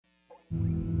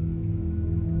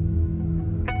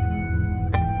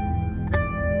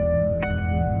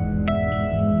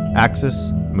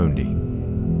Axis Mundi.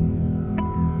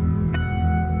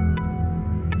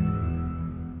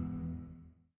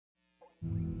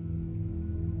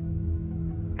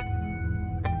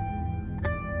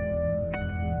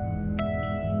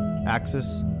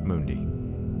 Axis Mundi.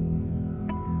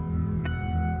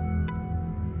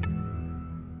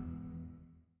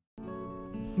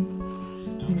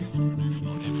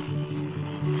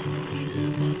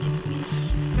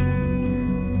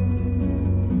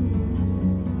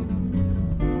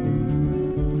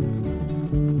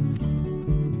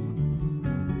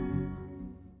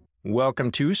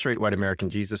 Welcome to Straight White American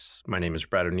Jesus. My name is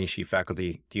Brad Onishi, faculty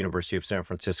at the University of San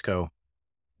Francisco.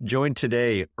 Joined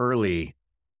today early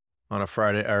on a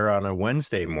Friday or on a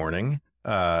Wednesday morning.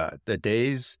 The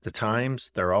days, the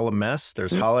times, they're all a mess.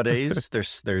 There's holidays.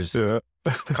 There's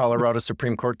Colorado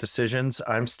Supreme Court decisions.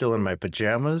 I'm still in my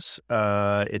pajamas.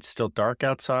 It's still dark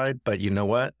outside, but you know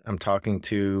what? I'm talking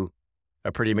to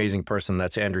a pretty amazing person.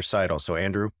 That's Andrew Seidel. So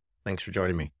Andrew, thanks for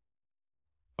joining me.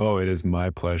 Oh, it is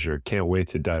my pleasure. Can't wait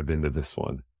to dive into this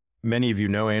one. Many of you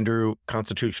know Andrew,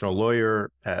 constitutional lawyer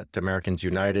at Americans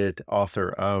United, author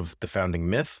of The Founding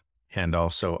Myth, and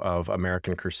also of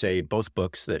American Crusade, both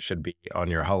books that should be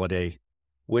on your holiday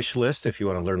wish list if you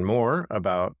want to learn more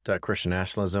about Christian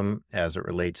nationalism as it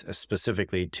relates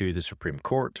specifically to the Supreme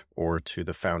Court or to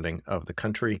the founding of the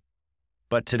country.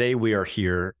 But today we are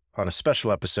here on a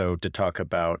special episode to talk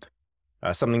about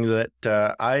something that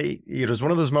it was one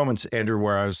of those moments, Andrew,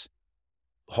 where I was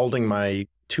holding my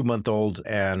 2-month-old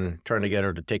and trying to get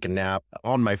her to take a nap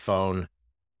on my phone.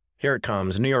 Here it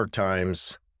comes, New York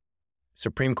Times,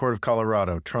 Supreme Court of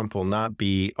Colorado, Trump will not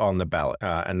be on the ballot.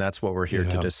 And that's what we're here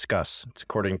to discuss. It's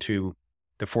according to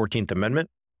the 14th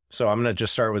Amendment. So I'm going to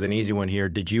just start with an easy one here.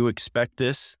 Did you expect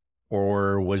this,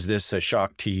 or was this a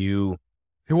shock to you?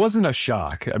 It wasn't a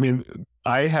shock. I mean,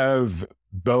 I have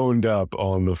boned up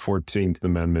on the 14th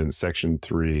Amendment, Section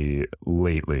 3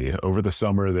 lately. Over the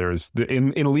summer,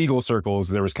 in legal circles,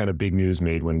 there was kind of big news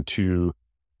made when two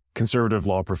conservative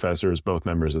law professors, both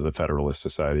members of the Federalist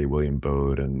Society, William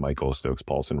Bode and Michael Stokes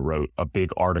Paulson, wrote a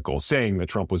big article saying that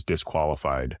Trump was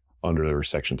disqualified under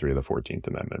Section 3 of the 14th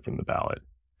Amendment from the ballot.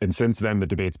 And since then, the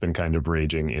debate's been kind of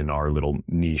raging in our little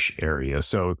niche area.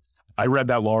 So I read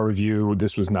that law review.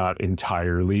 This was not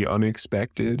entirely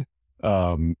unexpected.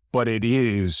 But it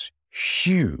is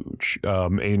huge,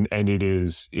 and it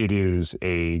is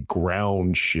a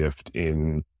ground shift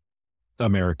in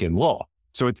American law.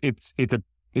 So it's a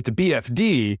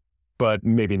BFD, but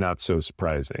maybe not so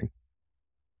surprising.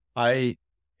 The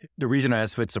reason I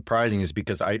asked if it's surprising is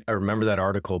because I remember that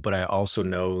article, but I also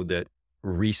know that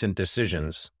recent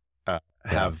decisions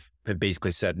have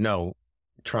basically said no,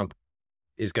 Trump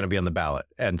is going to be on the ballot.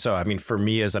 And so, I mean, for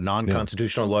me as a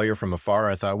non-constitutional lawyer from afar,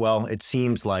 I thought, well, it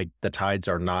seems like the tides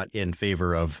are not in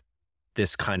favor of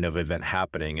this kind of event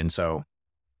happening. And so,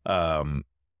 there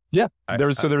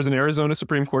was an Arizona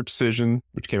Supreme Court decision,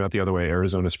 which came out the other way.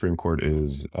 Arizona Supreme Court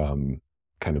is kind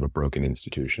of a broken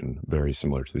institution, very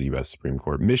similar to the U.S. Supreme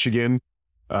Court. Michigan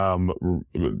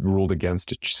ruled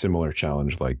against a similar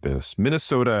challenge like this.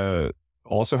 Minnesota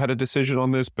also had a decision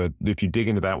on this, but if you dig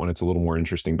into that one, it's a little more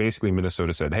interesting. Basically,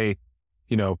 Minnesota said, hey,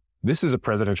 this is a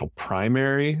presidential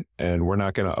primary, and we're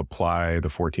not going to apply the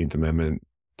 14th Amendment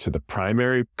to the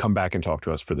primary. Come back and talk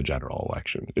to us for the general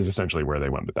election, is essentially where they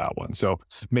went with that one. So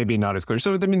maybe not as clear.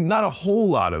 So, I mean, not a whole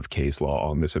lot of case law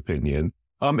on this opinion.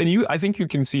 I think you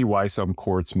can see why some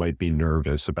courts might be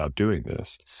nervous about doing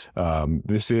this.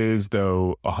 This is,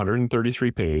 though,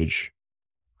 133-page,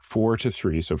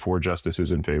 4-3, so 4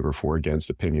 justices in favor, 4 against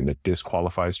opinion that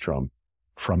disqualifies Trump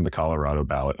from the Colorado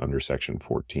ballot under Section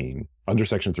 3 of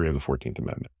the 14th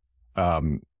Amendment.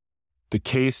 The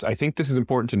case, I think this is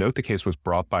important to note, the case was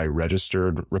brought by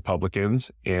registered Republicans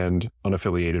and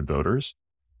unaffiliated voters.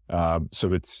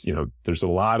 So it's, there's a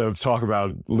lot of talk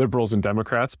about liberals and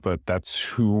Democrats, but that's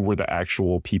who were the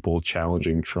actual people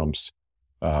challenging Trump's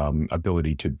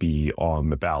ability to be on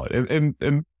the ballot.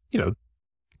 And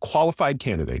qualified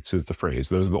candidates is the phrase.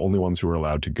 Those are the only ones who are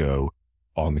allowed to go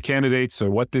on the candidates. So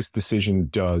what this decision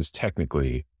does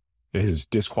technically is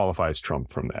disqualifies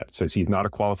Trump from that. It says he's not a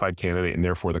qualified candidate, and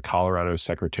therefore the Colorado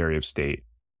Secretary of State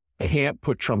can't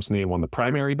put Trump's name on the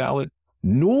primary ballot,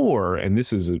 nor, and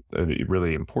this is a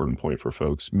really important point for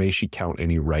folks, may she count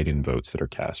any write-in votes that are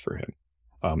cast for him.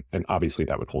 And obviously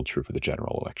that would hold true for the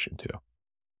general election too.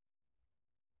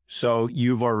 So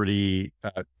you've already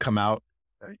come out,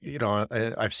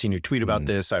 I've seen you tweet about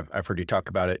this. I've heard you talk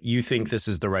about it. You think this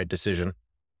is the right decision.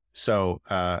 So,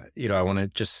 I want to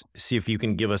just see if you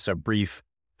can give us a brief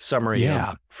summary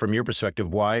of, from your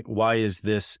perspective, why is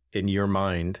this in your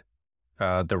mind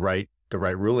the right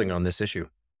ruling on this issue?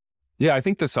 Yeah, I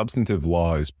think the substantive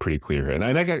law is pretty clear. And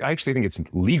I actually think it's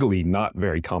legally not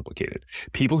very complicated.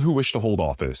 People who wish to hold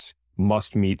office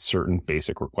must meet certain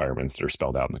basic requirements that are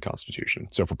spelled out in the Constitution.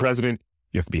 So for president,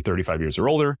 you have to be 35 years or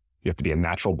older. You have to be a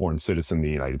natural born citizen of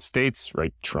the United States,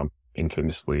 right? Trump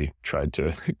infamously tried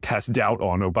to cast doubt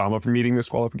on Obama for meeting this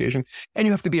qualification. And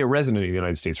you have to be a resident of the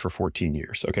United States for 14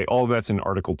 years. Okay, all of that's in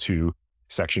Article 2,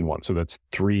 Section 1. So that's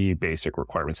 3 basic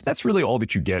requirements. That's really all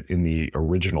that you get in the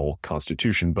original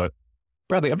Constitution. But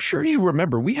Bradley, I'm sure you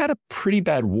remember we had a pretty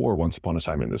bad war once upon a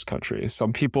time in this country.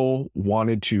 Some people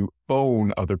wanted to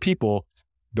own other people.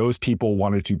 Those people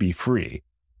wanted to be free.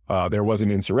 There was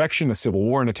an insurrection, a civil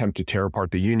war, an attempt to tear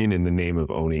apart the Union in the name of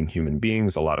owning human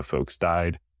beings. A lot of folks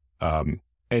died.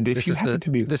 And if you happen to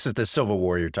be... This is the Civil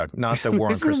War you're talking, not the War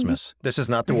on Christmas. This is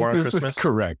not the War on Christmas?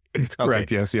 Correct. Correct,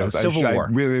 yes. Civil War.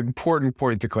 Really important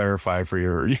point to clarify for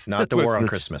your not the War on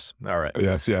Christmas. All right.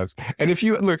 Yes. And if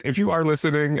you are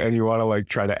listening and you want to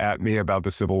try to at me about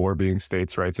the Civil War being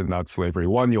states' rights and not slavery,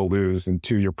 1, you'll lose, and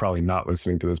 2, you're probably not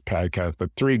listening to this podcast.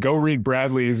 But 3, go read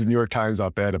Bradley's New York Times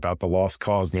op-ed about the lost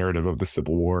cause narrative of the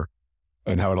Civil War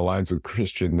and how it aligns with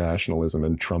Christian nationalism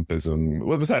and Trumpism.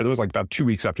 What was that? It was about 2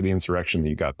 weeks after the insurrection that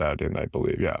you got that in, I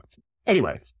believe. Yeah.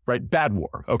 Anyway, right. Bad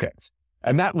war. Okay.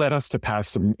 And that led us to pass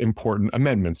some important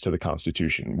amendments to the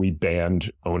Constitution. We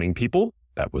banned owning people.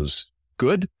 That was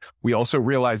good. We also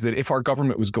realized that if our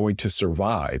government was going to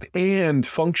survive and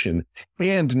function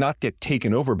and not get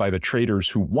taken over by the traitors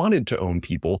who wanted to own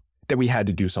people, that we had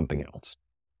to do something else.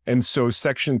 And so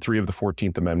Section 3 of the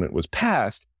 14th Amendment was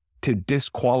passed to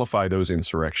disqualify those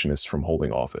insurrectionists from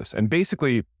holding office. And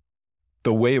basically,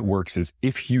 the way it works is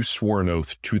if you swore an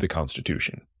oath to the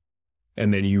Constitution,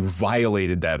 and then you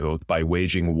violated that oath by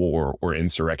waging war or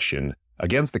insurrection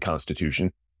against the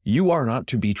Constitution, you are not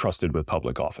to be trusted with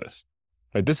public office.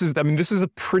 Right? This is a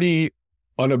pretty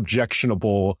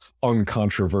unobjectionable,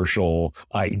 uncontroversial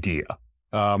idea.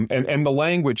 And the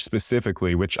language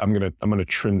specifically, which I'm gonna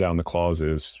trim down the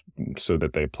clauses so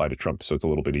that they apply to Trump, so it's a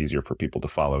little bit easier for people to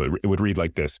follow. It would read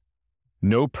like this: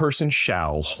 no person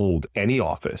shall hold any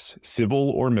office,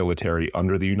 civil or military,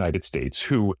 under the United States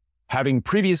who, having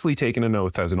previously taken an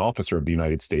oath as an officer of the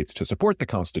United States to support the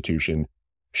Constitution,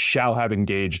 shall have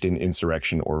engaged in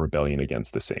insurrection or rebellion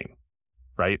against the same.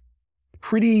 Right?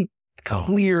 Pretty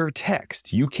clear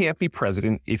text. You can't be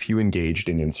president if you engaged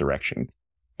in insurrection.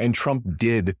 And Trump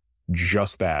did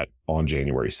just that on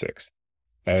January 6th.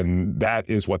 And that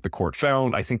is what the court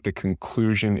found. I think the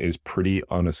conclusion is pretty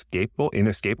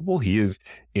inescapable. He is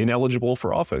ineligible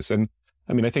for office. And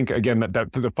I mean, I think, again,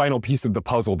 that the final piece of the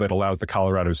puzzle that allows the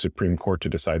Colorado Supreme Court to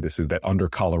decide this is that under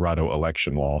Colorado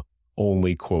election law,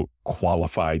 only, quote,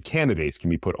 qualified candidates can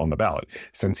be put on the ballot.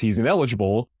 Since he's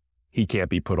ineligible, he can't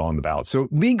be put on the ballot. So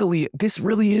legally, this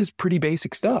really is pretty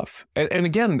basic stuff. And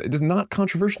again, it is not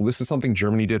controversial. This is something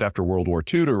Germany did after World War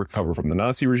II to recover from the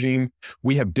Nazi regime.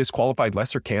 We have disqualified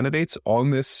lesser candidates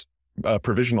on this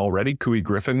provision already. Couy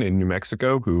Griffin in New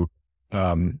Mexico, who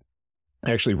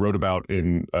actually wrote about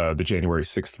in the January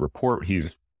 6th report.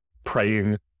 He's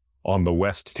praying on the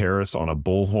West Terrace on a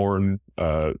bullhorn,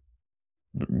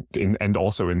 and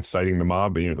also inciting the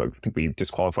mob. I think we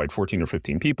disqualified 14 or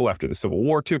 15 people after the Civil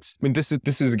War too. I mean, this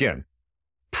is again,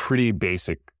 pretty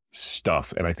basic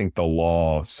stuff. And I think the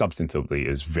law substantively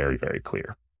is very, very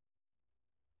clear.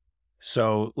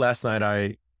 So last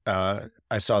night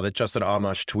I saw that Justin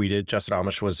Amash tweeted. Justin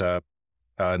Amash was a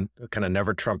kind of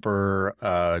never Trumper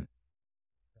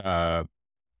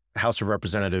House of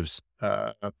Representatives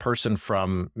person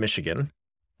from Michigan.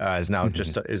 Is now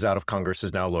is out of Congress,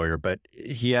 is now a lawyer, but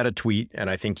he had a tweet, and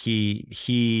I think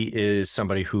he is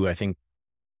somebody who I think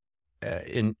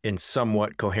in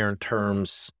somewhat coherent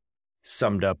terms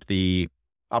summed up the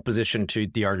opposition to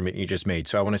the argument you just made.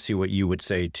 So I want to see what you would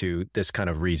say to this kind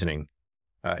of reasoning.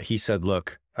 He said,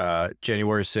 look,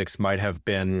 January 6th might have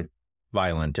been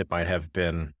violent. It might have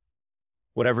been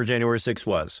whatever January 6th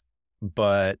was,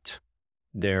 but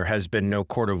there has been no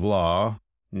court of law,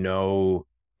 no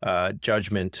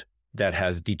judgment that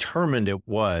has determined it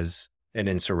was an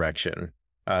insurrection.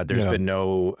 There's been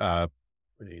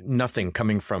nothing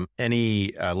coming from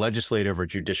any legislative or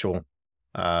judicial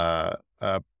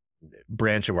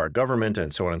branch of our government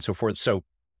and so on and so forth. So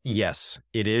yes,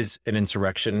 it is an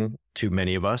insurrection to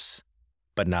many of us,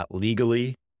 but not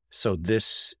legally. So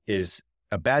this is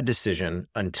a bad decision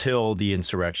until the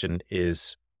insurrection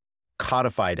is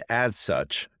codified as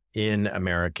such in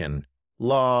American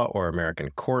law or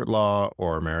American court law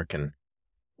or American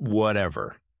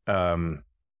whatever.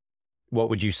 What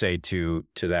would you say to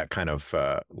that kind of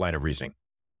line of reasoning?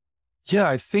 Yeah,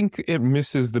 I think it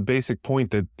misses the basic point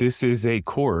that this is a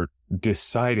court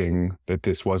deciding that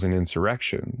this was an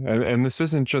insurrection. And this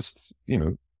isn't just,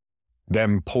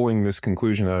 them pulling this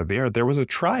conclusion out of the air. There was a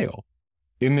trial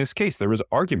in this case. There was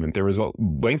argument. There was a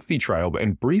lengthy trial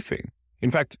and briefing.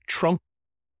 In fact, Trump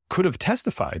could have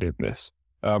testified in this,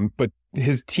 but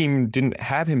his team didn't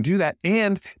have him do that.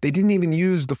 And they didn't even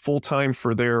use the full time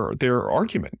for their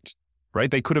argument,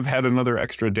 right? They could have had another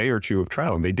extra day or two of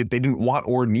trial, and they didn't want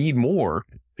or need more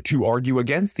to argue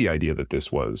against the idea that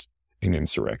this was an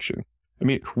insurrection. I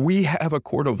mean, we have a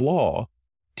court of law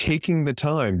taking the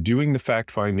time, doing the fact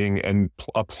finding and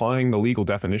applying the legal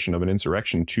definition of an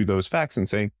insurrection to those facts and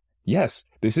saying, yes,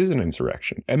 this is an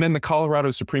insurrection. And then the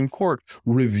Colorado Supreme Court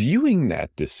reviewing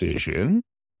that decision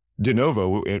de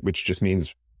novo, which just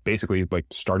means basically like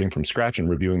starting from scratch and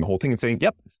reviewing the whole thing and saying,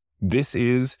 yep, this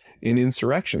is an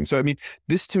insurrection. So, I mean,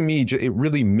 this to me, it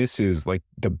really misses like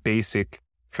the basic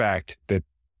fact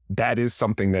that is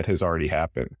something that has already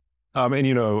happened. I mean,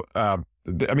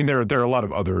 there are a lot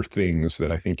of other things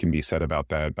that I think can be said about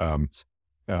that.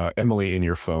 Emily in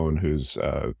Your Phone, who's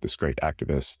this great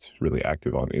activist, really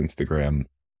active on Instagram,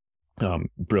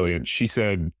 brilliant. She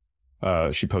said,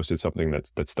 she posted something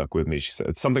that stuck with me. She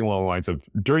said something along the lines of,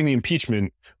 during the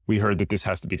impeachment, we heard that this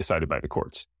has to be decided by the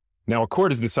courts. Now a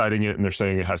court is deciding it, and they're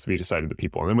saying it has to be decided by the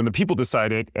people. And then when the people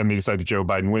decide it, and they decide that Joe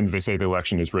Biden wins, they say the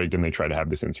election is rigged, and they try to have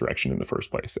this insurrection in the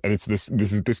first place. And it's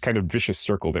this kind of vicious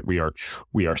circle that we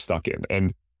are stuck in.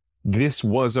 And this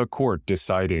was a court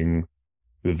deciding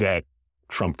that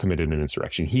Trump committed an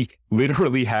insurrection. He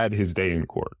literally had his day in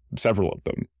court, several of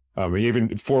them. He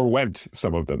even forewent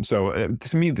some of them. So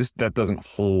to me, that doesn't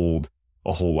hold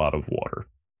a whole lot of water.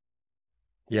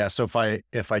 Yeah. So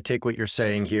if I take what you're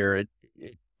saying here,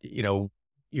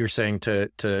 you're saying to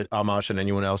Amash and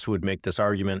anyone else who would make this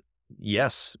argument,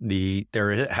 yes,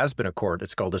 there has been a court.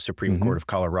 It's called the Supreme Court of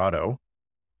Colorado.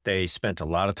 They spent a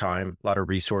lot of time, a lot of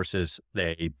resources.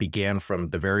 They began from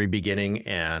the very beginning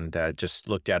and just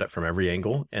looked at it from every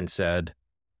angle and said,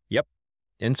 yep,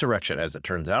 insurrection, as it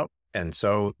turns out. And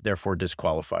so therefore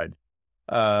disqualified.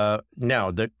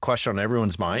 Now, the question on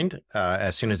everyone's mind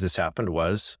as soon as this happened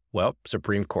was, well,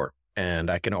 Supreme Court.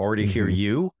 And I can already hear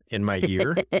you in my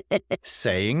ear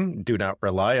saying, do not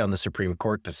rely on the Supreme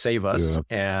Court to save us. Yeah.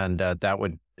 And that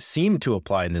would seem to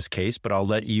apply in this case, but I'll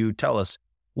let you tell us,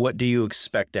 what do you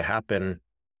expect to happen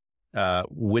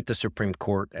with the Supreme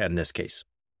Court and this case?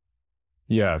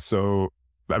 Yeah, so,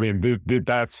 I mean,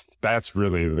 that's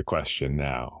really the question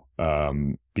now,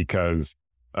 because,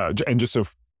 and just so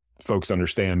folks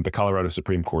understand, the Colorado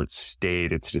Supreme Court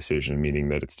stayed its decision, meaning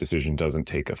that its decision doesn't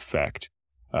take effect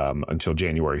until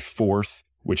January 4th,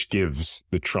 which gives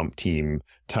the Trump team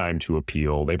time to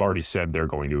appeal. They've already said they're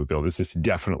going to appeal. This is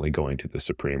definitely going to the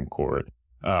Supreme Court.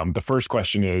 The first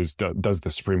question is, does the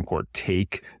Supreme Court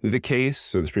take the case?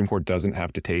 So the Supreme Court doesn't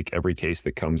have to take every case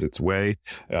that comes its way,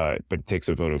 but it takes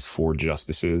a vote of 4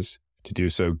 justices to do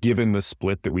so. Given the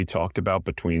split that we talked about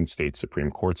between state Supreme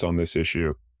Courts on this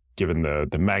issue, given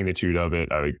the magnitude of it,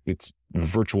 it's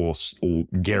virtual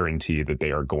guarantee that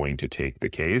they are going to take the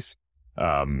case.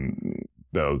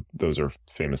 Though those are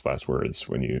famous last words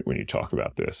when you talk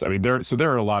about this. I mean, there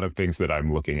are a lot of things that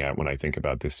I'm looking at when I think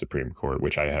about this Supreme Court,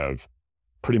 which I have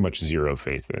pretty much zero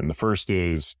faith in. The first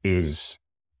is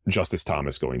Justice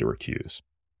Thomas going to recuse?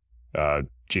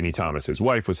 Ginny Thomas, his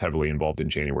wife, was heavily involved in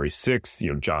January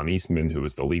 6th. John Eastman, who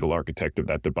was the legal architect of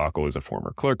that debacle, is a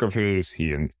former clerk of his.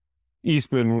 He and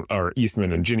Eastman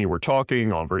and Ginny were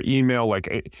talking over email.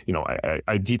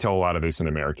 I detail a lot of this in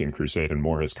American Crusade, and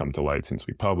more has come to light since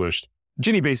we published.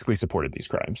 Ginny basically supported these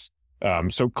crimes.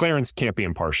 So Clarence can't be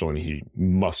impartial, and he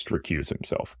must recuse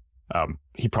himself.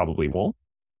 He probably won't.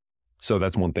 So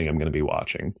that's one thing I'm going to be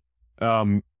watching.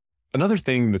 Another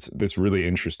thing that's really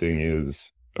interesting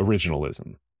is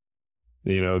originalism.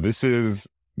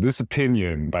 This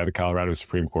opinion by the Colorado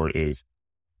Supreme Court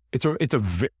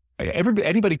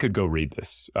anybody could go read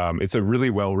this. It's a really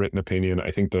well-written opinion.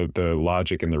 I think the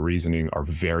logic and the reasoning are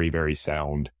very, very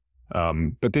sound.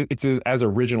 But it's as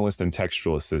originalist and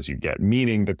textualist as you get,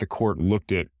 meaning that the court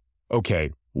looked at, okay,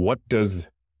 what does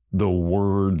the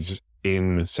words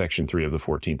in Section 3 of the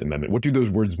 14th Amendment, what do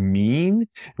those words mean?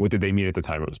 What did they mean at the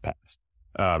time it was passed?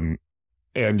 And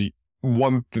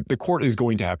the court is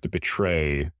going to have to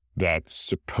betray that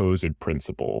supposed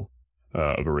principle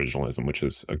of originalism, which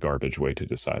is a garbage way to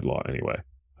decide law anyway.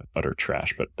 Utter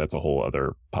trash, but that's a whole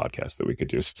other podcast that we could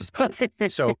do.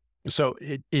 So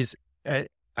it is,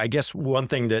 I guess one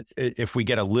thing that if we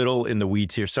get a little in the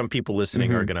weeds here, some people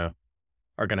listening are gonna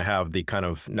have the kind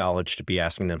of knowledge to be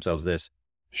asking themselves this.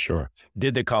 Sure.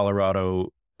 Did the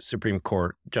Colorado Supreme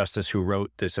Court justice who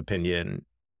wrote this opinion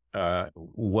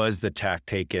was the tack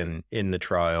taken in the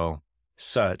trial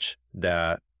such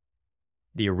that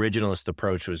the originalist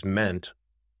approach was meant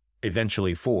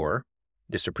eventually for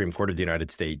the Supreme Court of the United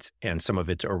States and some of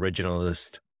its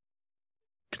originalist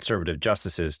conservative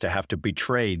justices to have to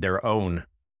betray their own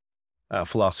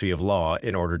philosophy of law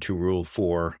in order to rule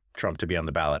for Trump to be on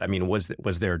the ballot? I mean, was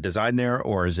there a design there,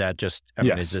 or is that just? I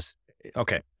mean, is this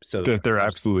okay? So there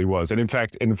absolutely was, and in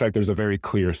fact, there's a very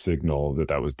clear signal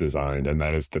that was designed, and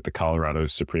that is that the Colorado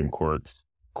Supreme Court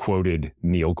quoted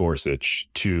Neil Gorsuch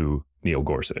to Neil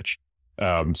Gorsuch.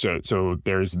 So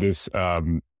there's this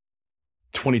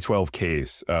 2012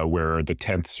 case where the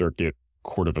 10th Circuit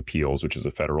Court of Appeals, which is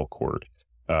a federal court,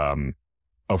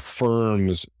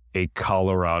 affirms a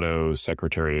Colorado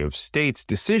Secretary of State's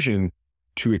decision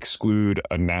to exclude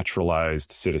a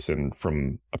naturalized citizen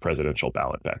from a presidential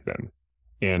ballot back then.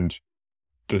 And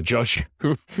the judge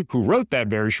who wrote that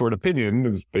very short opinion, it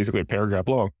was basically a paragraph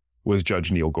long, was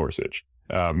Judge Neil Gorsuch.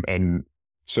 And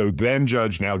so then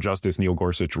now Justice Neil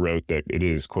Gorsuch wrote that it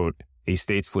is, quote, a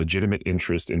state's legitimate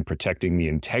interest in protecting the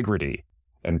integrity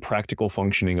and practical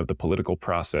functioning of the political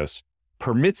process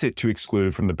permits it to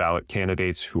exclude from the ballot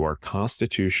candidates who are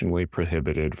constitutionally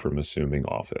prohibited from assuming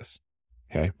office.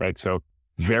 Okay, right? So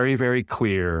very, very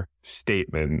clear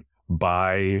statement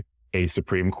by a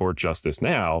Supreme Court justice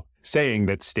now saying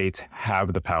that states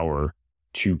have the power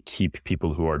to keep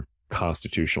people who are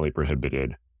constitutionally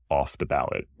prohibited off the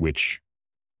ballot, which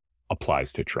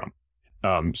applies to Trump.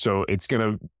 So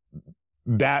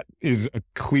that is a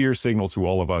clear signal to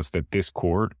all of us that this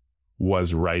court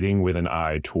was writing with an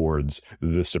eye towards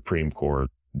the Supreme Court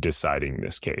deciding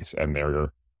this case. And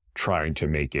they're trying to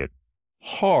make it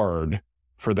hard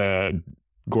for the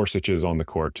Gorsuches on the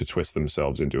court to twist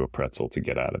themselves into a pretzel to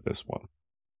get out of this one.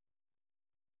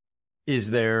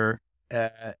 Is there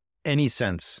any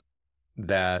sense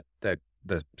that the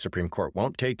Supreme Court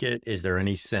won't take it? Is there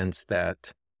any sense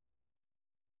that,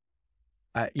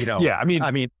 go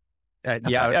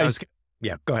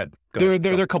ahead. There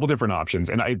are a couple different options,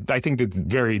 and I think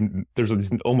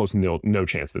there's almost no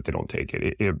chance that they don't take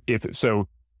it.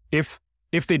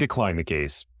 If they decline the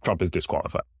case, Trump is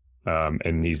disqualified,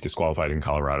 and he's disqualified in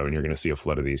Colorado, and you're going to see a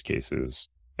flood of these cases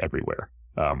everywhere,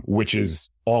 which is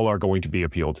all are going to be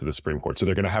appealed to the Supreme Court. So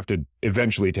they're going to have to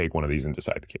eventually take one of these and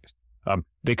decide the case.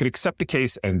 They could accept the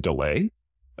case and delay,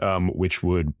 which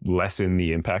would lessen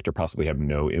the impact or possibly have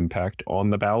no impact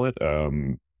on the ballot,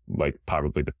 like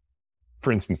probably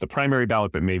for instance, the primary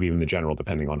ballot, but maybe even the general,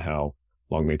 depending on how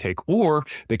long they take. Or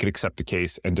they could accept the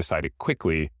case and decide it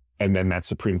quickly, and then that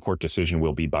Supreme Court decision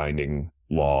will be binding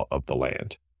law of the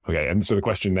land. Okay, and so the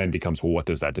question then becomes, well, what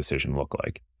does that decision look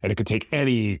like? And it could take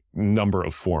any number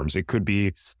of forms. It could be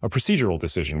a procedural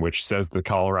decision, which says the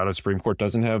Colorado Supreme Court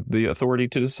doesn't have the authority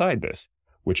to decide this,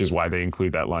 which is why they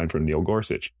include that line from Neil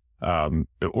Gorsuch.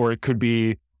 Or it could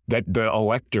be that the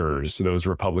electors, those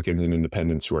Republicans and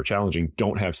independents who are challenging,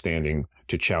 don't have standing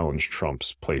to challenge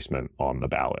Trump's placement on the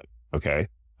ballot. Okay.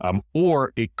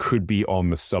 Or it could be on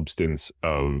the substance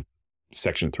of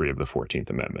Section 3 of the 14th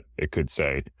Amendment. It could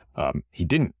say he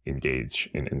didn't engage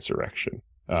in insurrection.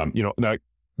 Now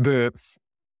the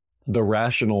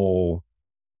rational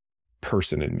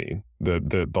person in me,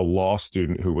 the law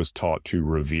student who was taught to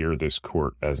revere this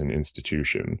court as an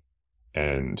institution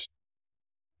and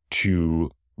to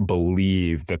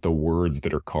believe that the words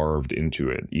that are carved into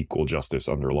it, equal justice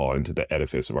under law, into the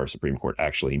edifice of our Supreme Court,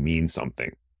 actually mean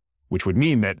something, which would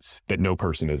mean that no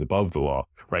person is above the law,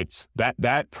 right?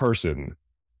 That person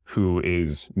who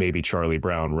is maybe Charlie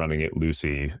Brown running at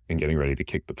Lucy and getting ready to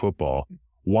kick the football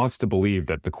wants to believe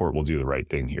that the court will do the right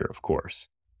thing here, of course.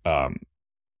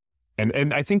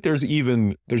 And I think there's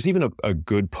even a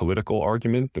good political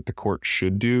argument that the court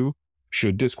should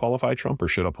disqualify Trump or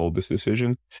should uphold this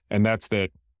decision. And that's that,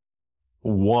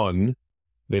 one,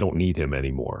 they don't need him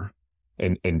anymore.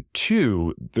 And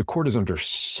two, the court is under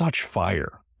such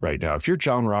fire right now. If you're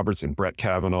John Roberts and Brett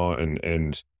Kavanaugh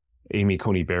and Amy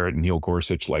Coney Barrett and Neil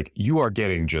Gorsuch, like, you are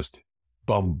getting just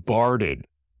bombarded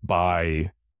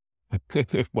by,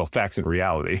 well, facts and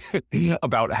reality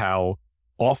about how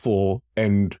awful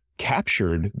and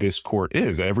captured this court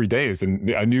is. Every day is a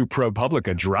new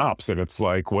ProPublica drops, and it's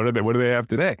like, what do they have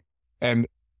today? And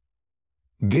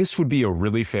this would be a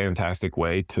really fantastic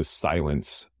way to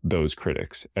silence those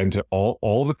critics and to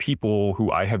all the people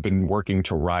who I have been working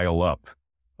to rile up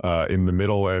in the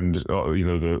middle and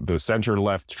the center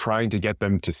left, trying to get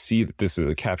them to see that this is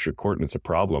a captured court and it's a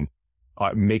problem.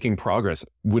 Making progress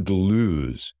would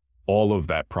lose all of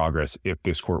that progress if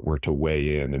this court were to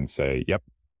weigh in and say, yep,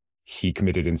 he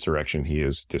committed insurrection, he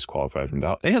is disqualified from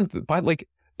that. And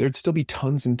there'd still be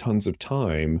tons and tons of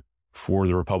time for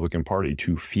the Republican Party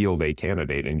to field a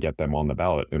candidate and get them on the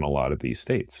ballot in a lot of these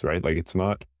states, right? Like it's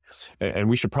not, and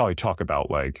we should probably talk about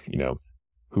like,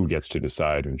 who gets to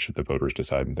decide and should the voters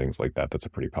decide and things like that. That's a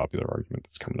pretty popular argument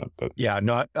that's coming up. But yeah,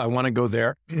 no, I want to go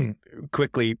there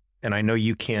quickly. And I know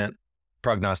you can't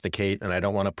prognosticate, and I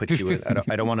don't want to put you in,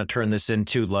 I don't want to turn this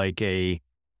into like a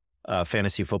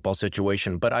fantasy football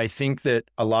situation. But I think that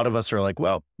a lot of us are like,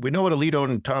 well, we know what Alito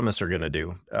and Thomas are going to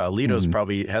do. Alito's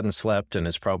probably hadn't slept and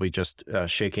is probably just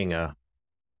shaking a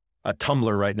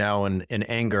tumbler right now in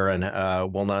anger and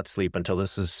will not sleep until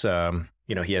this is,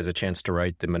 he has a chance to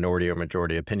write the minority or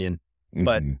majority opinion.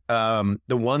 But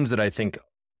the ones that I think,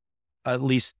 at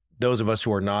least those of us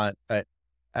who are not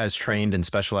as trained and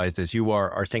specialized as you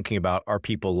are thinking about are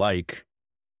people like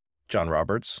John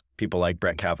Roberts, people like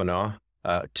Brett Kavanaugh,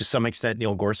 to some extent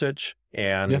Neil Gorsuch,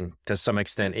 and to some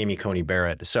extent Amy Coney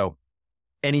Barrett. So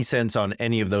any sense on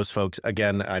any of those folks?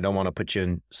 Again, I don't want to put you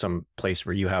in some place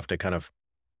where you have to kind of,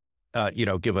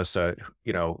 give us a,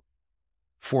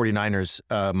 49ers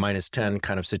 -10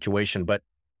 kind of situation. But,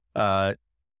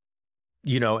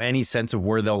 any sense of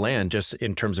where they'll land just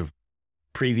in terms of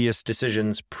previous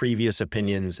decisions, previous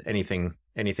opinions, anything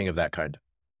of that kind?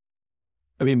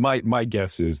 I mean, my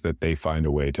guess is that they find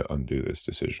a way to undo this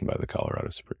decision by the Colorado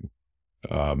Supreme.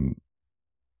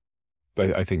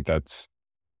 But I think that's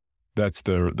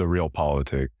the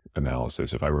realpolitik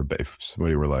analysis. If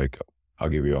somebody were like, I'll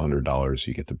give you $100,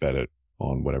 you get to bet it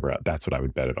on whatever, that's what I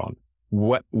would bet it on.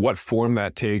 What form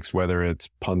that takes, whether it's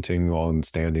punting on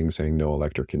standing, saying no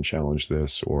elector can challenge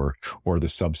this, or the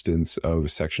substance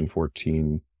of Section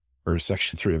 14 or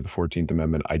Section 3 of the 14th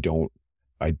Amendment,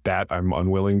 I'm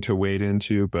unwilling to wade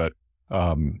into, but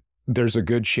there's a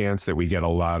good chance that we get a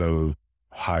lot of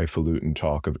highfalutin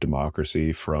talk of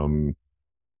democracy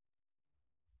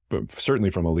certainly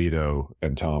from Alito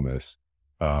and Thomas,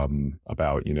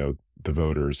 about, the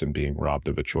voters and being robbed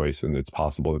of a choice. And it's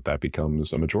possible that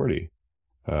becomes a majority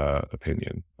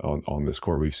opinion on this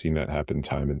court. We've seen that happen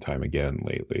time and time again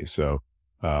lately. So,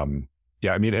 and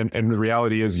the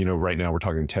reality is, right now we're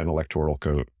talking 10 electoral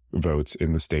votes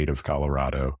in the state of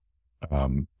Colorado.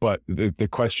 But the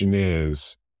question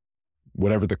is,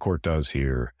 whatever the court does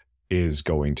here is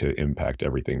going to impact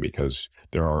everything, because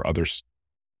there are other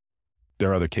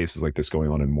cases like this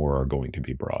going on, and more are going to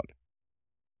be brought.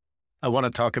 I want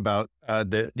to talk about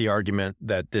the argument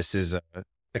that this is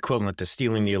equivalent to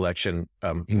stealing the election.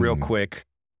 Real quick.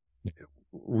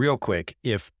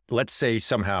 If, let's say,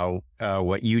 somehow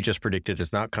what you just predicted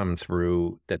does not come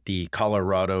through, that the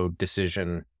Colorado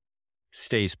decision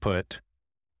stays put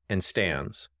and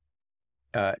stands.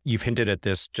 You've hinted at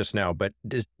this just now, but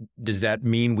does that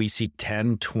mean we see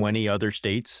 10, 20 other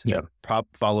states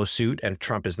follow suit, and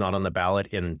Trump is not on the ballot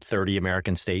in 30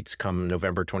 American states come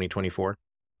November 2024?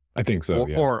 I think so,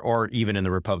 or even in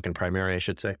the Republican primary, I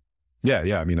should say.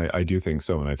 Yeah. I mean, I do think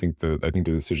so, and I think the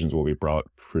decisions will be brought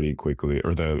pretty quickly,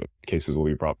 or the cases will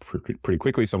be brought pretty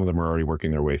quickly. Some of them are already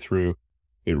working their way through.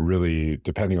 It really,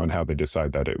 depending on how they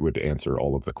decide that, it would answer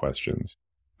all of the questions,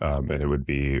 and it would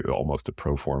be almost a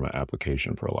pro forma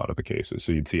application for a lot of the cases.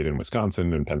 So you'd see it in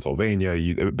Wisconsin and Pennsylvania.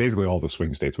 Basically, all the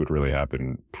swing states would really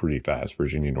happen pretty fast.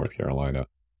 Virginia, North Carolina.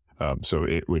 So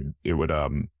it would.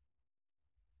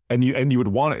 And you would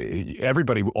want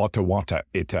everybody ought to want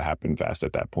it to happen fast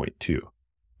at that point too,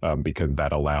 because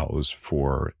that allows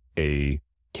for a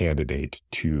candidate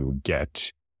to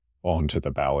get onto the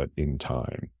ballot in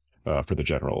time for the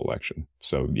general election.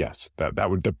 So yes, that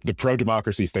would the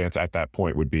pro-democracy stance at that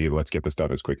point would be, let's get this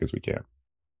done as quick as we can. I'm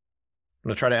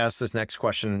going to try to ask this next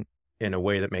question in a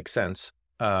way that makes sense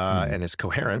and is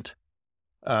coherent.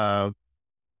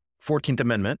 14th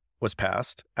Amendment was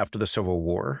passed after the Civil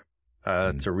War.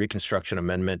 It's a Reconstruction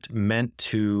Amendment meant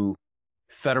to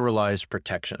federalize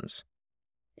protections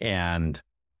and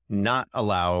not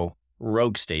allow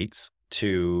rogue states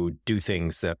to do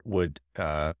things that would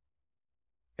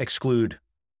exclude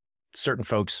certain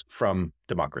folks from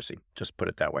democracy, just put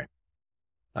it that way.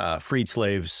 Freed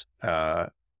slaves,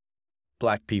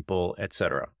 Black people,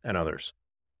 etc., and others.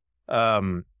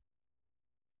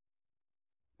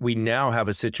 We now have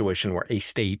a situation where a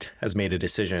state has made a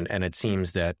decision, and it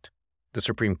seems that the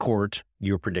Supreme Court,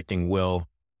 you're predicting, will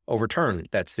overturn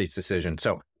that state's decision.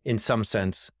 So in some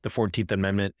sense, the 14th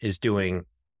Amendment is doing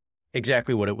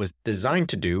exactly what it was designed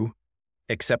to do,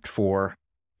 except for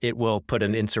it will put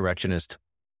an insurrectionist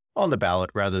on the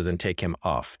ballot rather than take him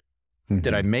off.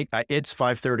 Did I make it's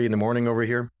 5:30 in the morning over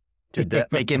here? Did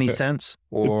that make any sense?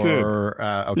 Or it did.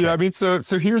 Okay. Yeah, I mean, so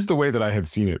here's the way that I have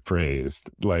seen it phrased.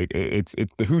 Like it's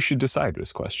the who should decide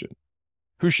this question.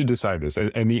 Who should decide this?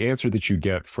 And the answer that you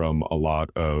get from a lot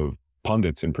of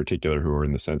pundits in particular who are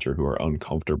in the center who are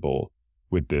uncomfortable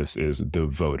with this is the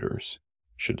voters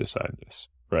should decide this,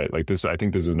 right? Like this, I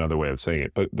think this is another way of saying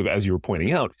it. But as you were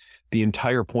pointing out, the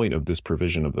entire point of this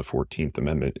provision of the 14th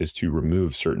Amendment is to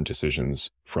remove certain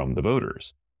decisions from the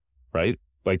voters, right?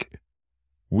 Like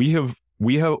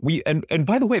and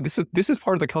by the way, this is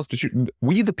part of the Constitution.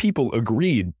 We, the people,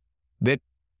 agreed that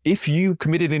if you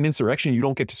committed an insurrection, you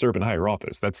don't get to serve in higher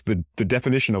office. That's the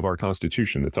definition of our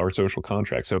Constitution. That's our social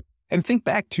contract. So, and think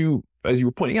back to, as you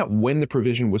were pointing out, when the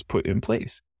provision was put in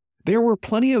place. There were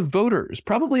plenty of voters,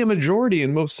 probably a majority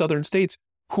in most southern states,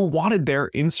 who wanted their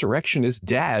insurrectionist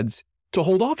dads to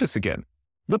hold office again.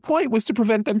 The point was to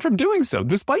prevent them from doing so,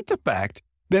 despite the fact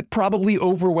that probably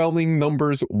overwhelming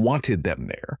numbers wanted them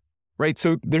there, right?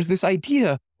 So there's this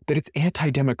idea that it's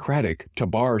anti-democratic to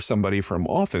bar somebody from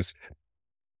office.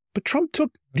 But Trump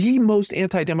took the most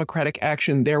anti-democratic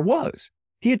action there was.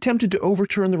 He attempted to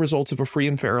overturn the results of a free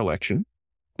and fair election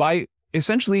by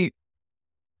essentially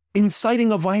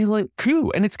inciting a violent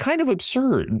coup. And it's kind of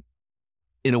absurd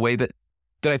in a way that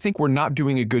I think we're not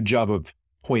doing a good job of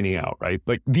pointing out, right?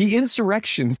 Like the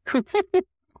insurrection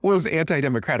was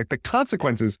anti-democratic. The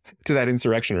consequences to that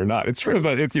insurrection are not. It's sort of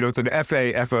it's an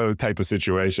FA-FO type of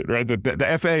situation, right?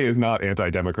 The FA is not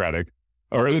anti-democratic,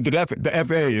 or the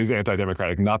FA is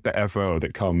anti-democratic, not the FO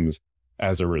that comes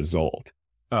as a result.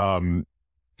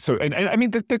 So I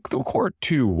mean, the court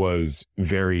too was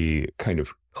very kind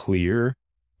of clear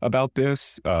about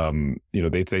this.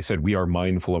 They said, we are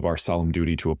mindful of our solemn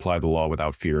duty to apply the law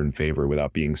without fear and favor,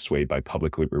 without being swayed by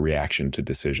public reaction to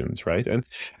decisions, right? And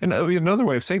another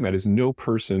way of saying that is no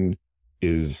person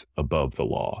is above the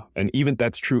law. And even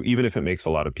that's true, even if it makes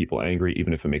a lot of people angry,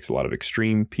 even if it makes a lot of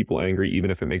extreme people angry, even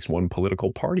if it makes one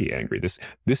political party angry.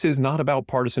 This is not about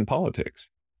partisan politics.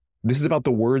 This is about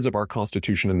the words of our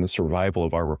Constitution and the survival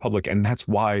of our republic. And that's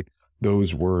why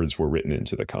those words were written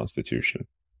into the Constitution.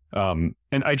 And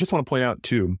I just want to point out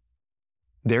too,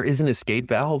 there is an escape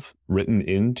valve written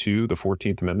into the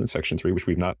 14th Amendment, Section 3, which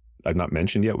I've not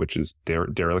mentioned yet, which is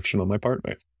dereliction on my part.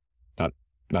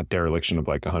 Not dereliction of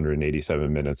like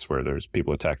 187 minutes where there's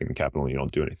people attacking the Capitol and you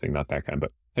don't do anything, not that kind.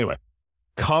 But anyway,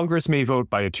 Congress may vote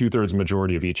by a 2/3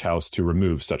 majority of each house to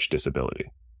remove such disability,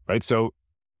 right? So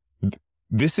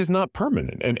this is not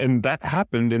permanent. And that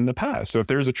happened in the past. So if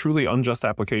there's a truly unjust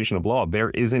application of law, there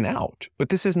is an out. But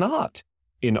this is not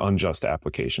an unjust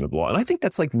application of law. And I think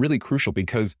that's like really crucial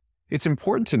because it's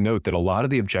important to note that a lot of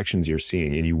the objections you're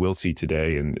seeing, and you will see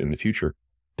today and in the future,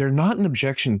 they're not an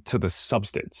objection to the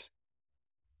substance.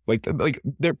 Like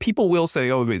people will say,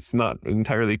 oh, it's not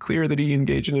entirely clear that he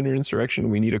engaged in an insurrection.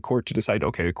 We need a court to decide.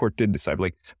 Okay, a court did decide.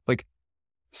 Like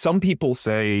some people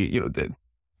say, that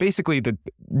basically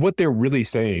what they're really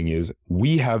saying is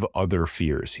we have other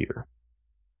fears here.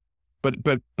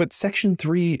 But Section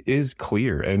 3 is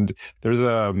clear, and there's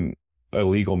a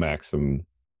legal maxim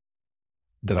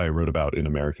that I wrote about in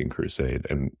American Crusade,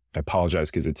 and I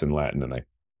apologize because it's in Latin, and I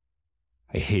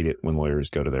hate it when lawyers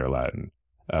go to their Latin.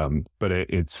 But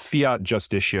it's fiat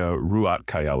justitia ruat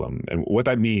caelum, and what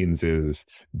that means is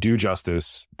do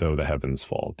justice though the heavens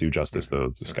fall, do justice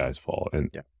though the skies fall,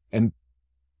 and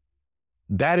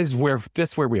that's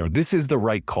where we are. This is the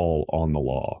right call on the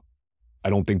law. I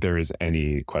don't think there is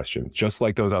any question. Just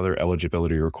like those other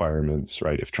eligibility requirements,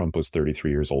 right? If Trump was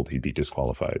 33 years old, he'd be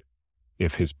disqualified.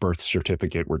 If his birth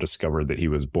certificate were discovered that he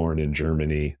was born in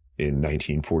Germany in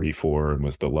 1944 and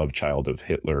was the love child of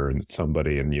Hitler and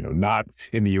somebody, and, not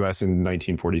in the US in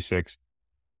 1946,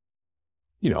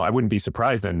 I wouldn't be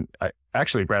surprised then.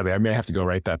 Actually, Bradley, I may have to go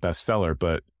write that bestseller,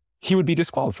 but he would be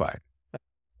disqualified.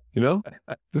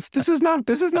 This is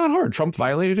not hard. Trump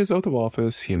violated his oath of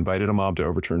office. He invited a mob to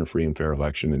overturn a free and fair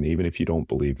election. And even if you don't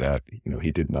believe that,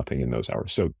 he did nothing in those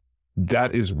hours. So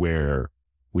that is where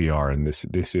we are. And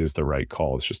this is the right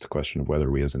call. It's just a question of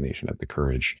whether we as a nation have the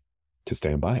courage to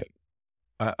stand by it.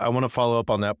 I want to follow up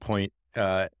on that point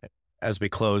as we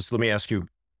close. Let me ask you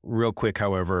real quick,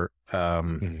 however,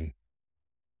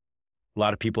 a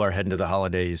lot of people are heading to the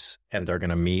holidays and they're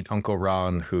going to meet Uncle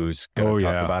Ron, who's going to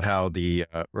talk about how the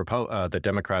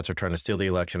Democrats are trying to steal the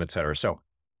election, et cetera. So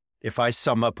if I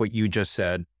sum up what you just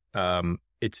said,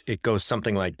 it goes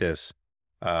something like this.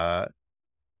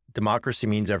 Democracy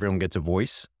means everyone gets a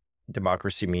voice.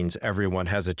 Democracy means everyone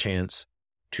has a chance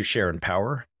to share in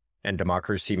power. And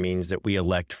democracy means that we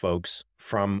elect folks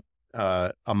from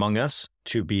among us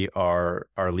to be our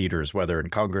leaders, whether in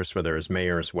Congress, whether as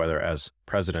mayors, whether as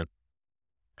president.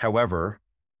 However,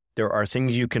 there are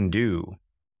things you can do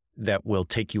that will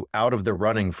take you out of the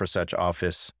running for such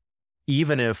office,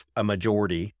 even if a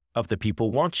majority of the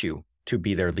people want you to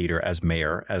be their leader as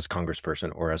mayor, as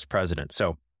congressperson, or as president.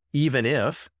 So even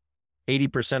if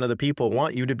 80% of the people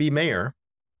want you to be mayor,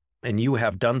 and you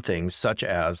have done things such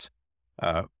as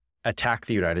attack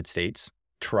the United States,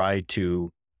 try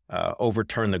to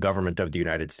overturn the government of the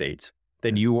United States,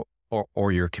 then you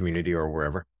or your community or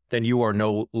wherever, then you are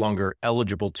no longer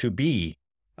eligible to be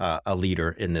a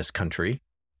leader in this country.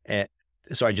 And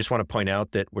so I just want to point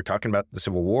out that we're talking about the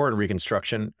Civil War and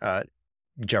Reconstruction.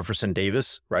 Jefferson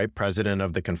Davis, right, president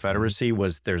of the Confederacy,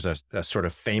 there's a sort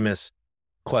of famous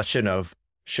question of,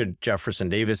 should Jefferson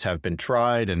Davis have been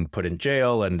tried and put in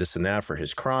jail and this and that for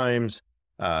his crimes?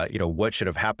 What should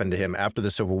have happened to him after the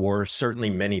Civil War?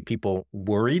 Certainly many people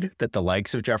worried that the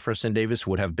likes of Jefferson Davis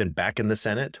would have been back in the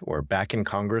Senate or back in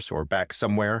Congress or back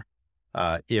somewhere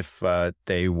if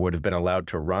they would have been allowed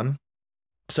to run.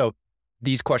 So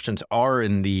these questions are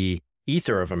in the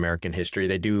ether of American history.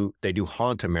 They do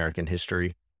haunt American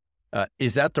history.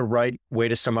 Is that the right way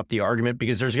to sum up the argument?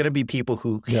 Because there's going to be people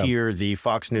who hear the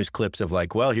Fox News clips of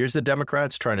like, well, here's the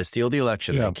Democrats trying to steal the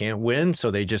election. They can't win,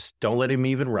 so they just don't let him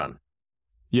even run.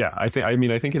 Yeah, I think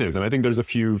it is. And I think there's a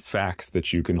few facts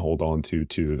that you can hold on to,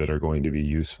 too, that are going to be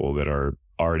useful that are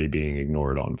already being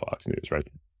ignored on Fox News, right?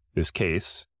 This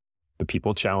case, the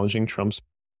people challenging Trump's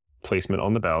placement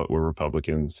on the ballot were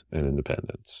Republicans and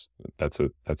independents. That's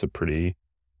a pretty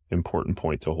important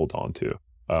point to hold on to.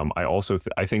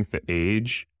 I think the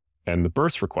age and the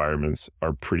birth requirements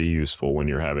are pretty useful when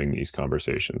you're having these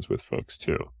conversations with folks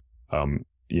too.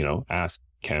 Ask,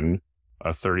 can a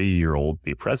 30-year-old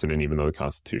be president even though the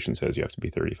Constitution says you have to be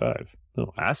 35?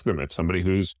 No, ask them if somebody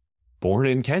who's born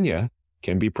in Kenya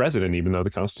can be president even though the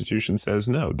Constitution says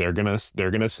no. They're gonna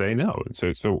say no.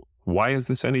 So why is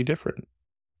this any different?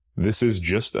 This is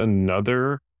just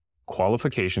another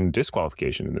disqualification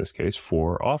in this case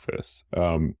for office.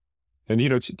 And,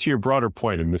 to your broader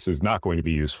point, and this is not going to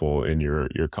be useful in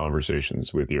your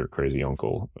conversations with your crazy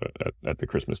uncle at the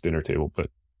Christmas dinner table,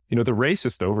 but, the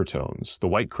racist overtones, the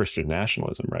white Christian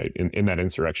nationalism, right, in that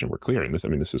insurrection were clear. And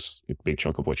this is a big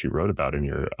chunk of what you wrote about in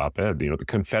your op-ed. The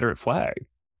Confederate flag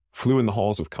flew in the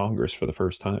halls of Congress for the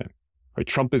first time. Right?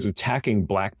 Trump is attacking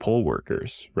black poll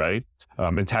workers, right,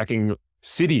 attacking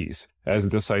cities as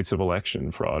the sites of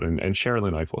election fraud. And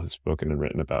Sherilyn Ifill has spoken and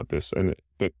written about this.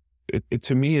 But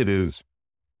to me, it is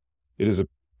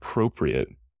appropriate,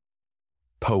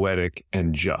 poetic,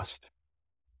 and just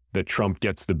that Trump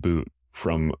gets the boot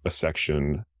from a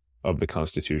section of the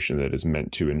Constitution that is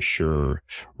meant to ensure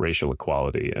racial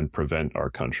equality and prevent our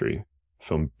country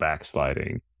from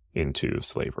backsliding into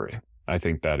slavery. I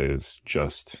think that is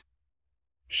just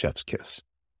chef's kiss.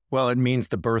 Well, it means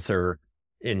the birther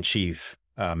in chief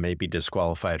may be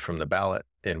disqualified from the ballot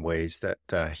in ways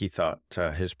that he thought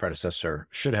his predecessor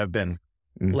should have been.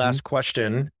 Mm-hmm. Last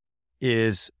question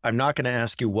is, I'm not going to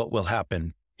ask you what will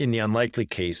happen in the unlikely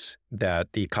case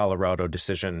that the Colorado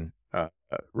decision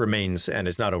remains and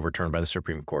is not overturned by the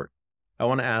Supreme Court. I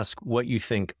want to ask what you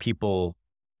think people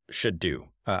should do.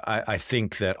 I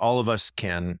think that all of us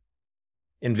can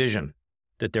envision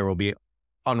that there will be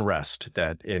unrest,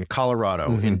 that in Colorado,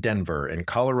 mm-hmm. in Denver, in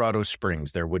Colorado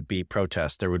Springs, there would be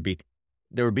protests. There would be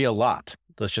a lot.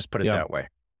 Let's just put it that way.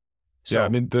 So,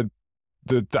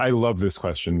 I love this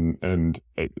question, and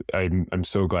I'm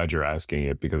so glad you're asking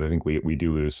it, because I think we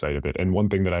do lose sight of it. And one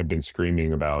thing that I've been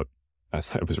screaming about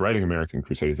as I was writing American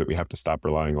Crusade is that we have to stop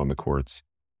relying on the courts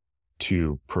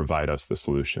to provide us the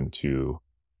solution to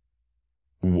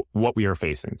what we are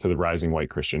facing, to the rising white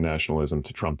Christian nationalism,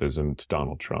 to Trumpism, to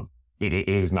Donald Trump. It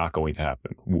is not going to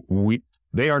happen.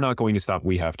 They are not going to stop.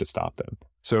 We have to stop them.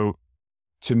 So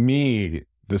to me,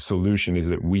 the solution is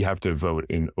that we have to vote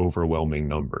in overwhelming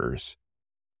numbers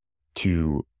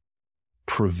to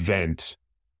prevent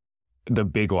the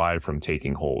big lie from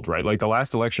taking hold, right? Like the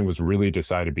last election was really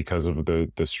decided because of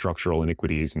the structural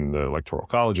iniquities in the Electoral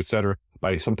College, et cetera,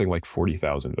 by something like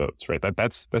 40,000 votes, right?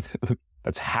 That's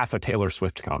half a Taylor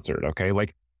Swift concert, okay?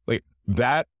 Like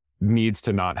that needs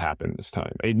to not happen this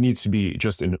time. It needs to be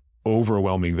just an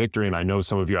overwhelming victory. And I know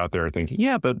some of you out there are thinking,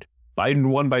 yeah, but Biden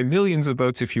won by millions of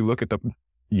votes if you look at the...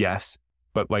 Yes,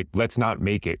 but let's not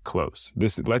make it close.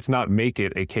 Let's not make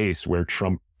it a case where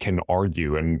Trump can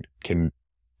argue and can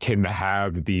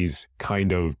have these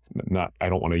kind of, I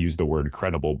don't want to use the word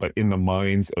credible, but in the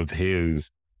minds of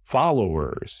his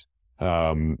followers,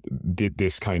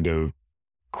 this kind of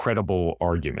credible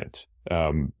argument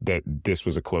that this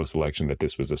was a close election, that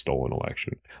this was a stolen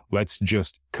election. Let's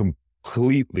just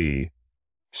completely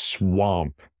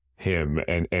swamp him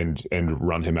and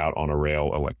run him out on a rail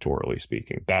electorally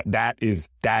speaking. That is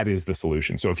the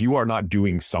solution. So if you are not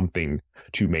doing something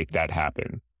to make that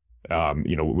happen,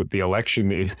 the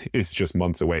election is just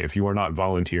months away. If you are not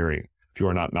volunteering if you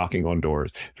are not knocking on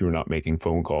doors, if you are not making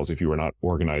phone calls, if you are not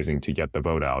organizing to get the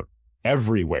vote out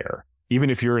everywhere. Even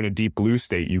if you're in a deep blue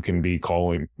state, you can be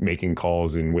making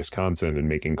calls in Wisconsin and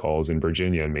making calls in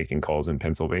Virginia and making calls in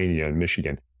Pennsylvania and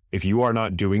Michigan. If you are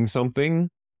not doing something,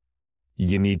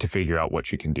 you need to figure out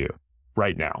what you can do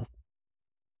right now.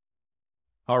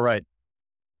 All right.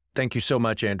 Thank you so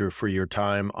much, Andrew, for your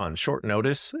time on short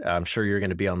notice. I'm sure you're going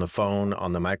to be on the phone,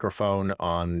 on the microphone,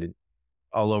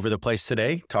 all over the place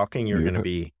today talking. You're going to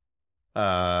be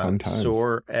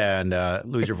sore and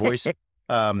lose your voice.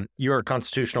 You're a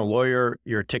constitutional lawyer.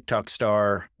 You're a TikTok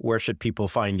star. Where should people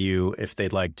find you if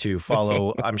they'd like to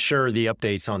follow, I'm sure, the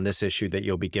updates on this issue that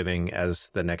you'll be giving as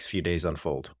the next few days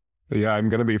unfold? Yeah, I'm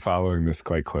going to be following this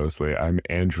quite closely. I'm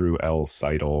Andrew L.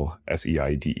 Seidel,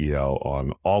 Seidel,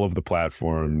 on all of the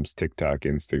platforms, TikTok,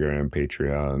 Instagram,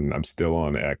 Patreon. I'm still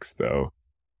on X, though.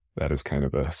 That is kind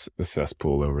of a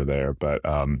cesspool over there. But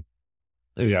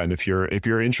yeah, and if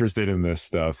you're interested in this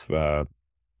stuff,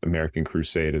 American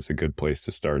Crusade is a good place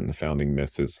to start, and the founding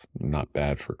myth is not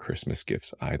bad for Christmas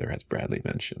gifts either, as Bradley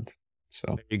mentioned.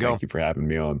 So there you go. Thank you for having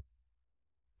me on.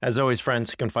 As always,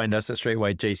 friends, you can find us at Straight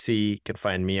White JC. You can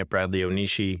find me at Bradley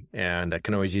Onishi, and I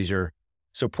can always use your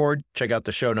support. Check out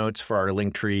the show notes for our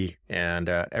link tree and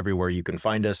everywhere you can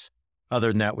find us. Other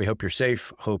than that, we hope you're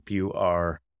safe. Hope you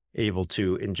are able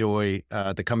to enjoy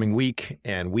the coming week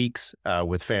and weeks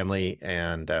with family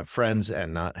and friends,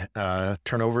 and not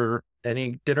turn over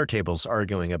any dinner tables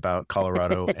arguing about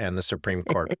Colorado and the Supreme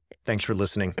Court. Thanks for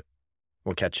listening.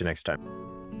 We'll catch you next time.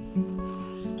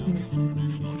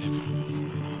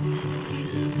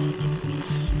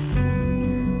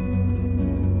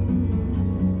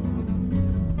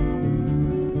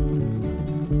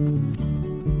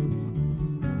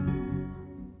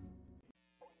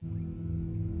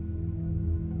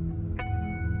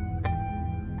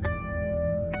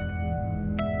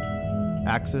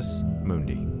 Axis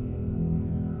Mundi.